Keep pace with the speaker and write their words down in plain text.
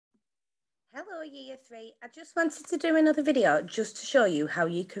Hello Year 3, I just wanted to do another video just to show you how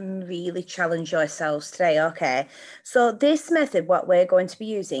you can really challenge yourselves today, okay? So this method, what we're going to be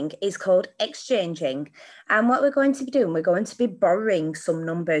using is called exchanging, and what we're going to be doing, we're going to be borrowing some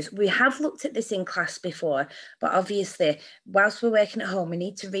numbers. We have looked at this in class before, but obviously whilst we're working at home we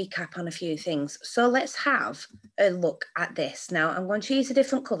need to recap on a few things. So let's have a look at this. Now I'm going to use a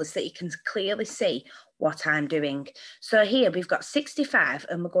different colour so that you can clearly see what I'm doing. So here we've got 65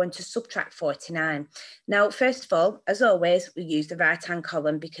 and we're going to subtract 49. Now, first of all, as always, we use the right-hand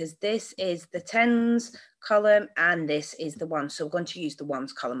column because this is the tens column and this is the ones. So we're going to use the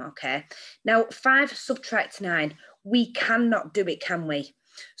ones column, okay? Now, 5 subtract 9. We cannot do it, can we?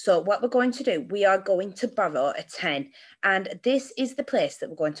 So what we're going to do, we are going to borrow a 10, and this is the place that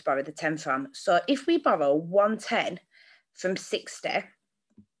we're going to borrow the 10 from. So if we borrow 110 from 60,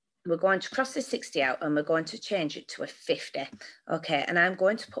 we're going to cross the 60 out and we're going to change it to a 50. Okay, and I'm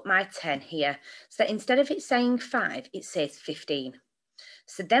going to put my 10 here. So instead of it saying 5, it says 15.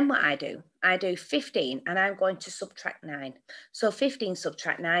 So then what I do 15 and I'm going to subtract 9. So 15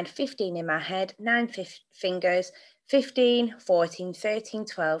 subtract 9, 15 in my head, 9 fingers, 15, 14, 13,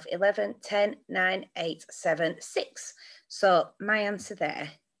 12, 11, 10, 9, 8, 7, 6. So my answer there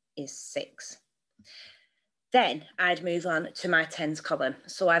is 6. Then I'd move on to my tens column.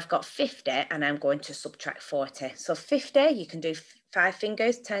 So I've got 50 and I'm going to subtract 40. So 50, you can do 5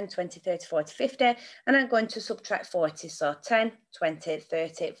 fingers, 10, 20, 30, 40, 50. And I'm going to subtract 40. So 10, 20,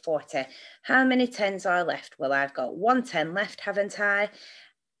 30, 40. How many tens are left? Well, I've got 1 10 left, haven't I?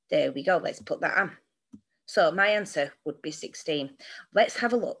 There we go. Let's put that on. So my answer would be 16. Let's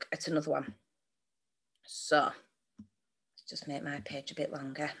have a look at another one. So just make my page a bit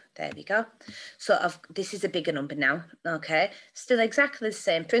longer. There we go. So this is a bigger number now. Okay, still exactly the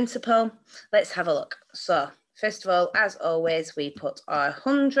same principle. Let's have a look. So first of all, as always, we put our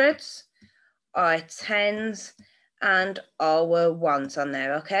hundreds, our tens, and our ones on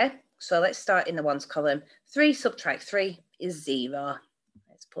there. Okay, so let's start in the ones column. 3 subtract 3 is 0.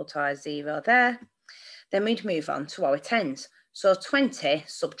 Let's put our 0 there. Then we'd move on to our tens. So 20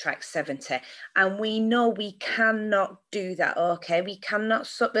 subtract 70. And we know we cannot do that, okay? We cannot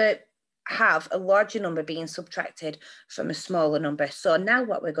have a larger number being subtracted from a smaller number. So now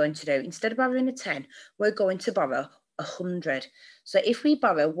what we're going to do, instead of borrowing a 10, we're going to borrow 100. So if we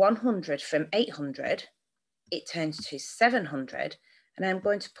borrow 100 from 800, it turns to 700. And I'm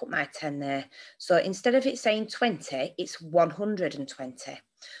going to put my 10 there. So instead of it saying 20, it's 120.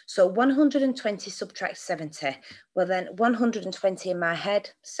 So 120 subtract 70. Well, then 120 in my head,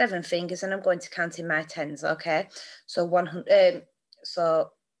 7 fingers, and I'm going to count in my tens, okay? So 120,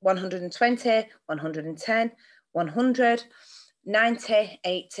 110, 100, 90,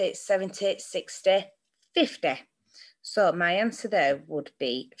 80, 70, 60, 50. So my answer there would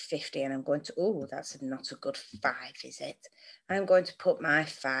be 50, and I'm going to, oh, that's not a good 5, is it? I'm going to put my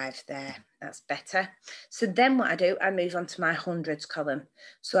 5 there. That's better. So then what I do, I move on to my hundreds column.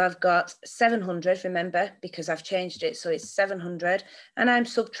 So I've got 700, remember, because I've changed it, so it's 700, and I'm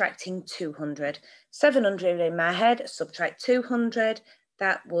subtracting 200. 700 in my head, subtract 200,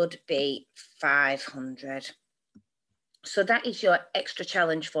 that would be 500. So that is your extra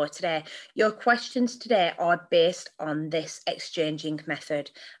challenge for today. Your questions today are based on this exchanging method.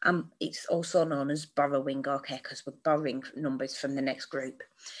 It's also known as borrowing, okay, because we're borrowing numbers from the next group.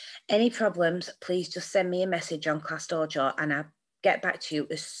 Any problems, please just send me a message on Class Dojo and I'll get back to you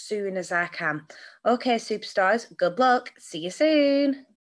as soon as I can. Okay, superstars, good luck. See you soon.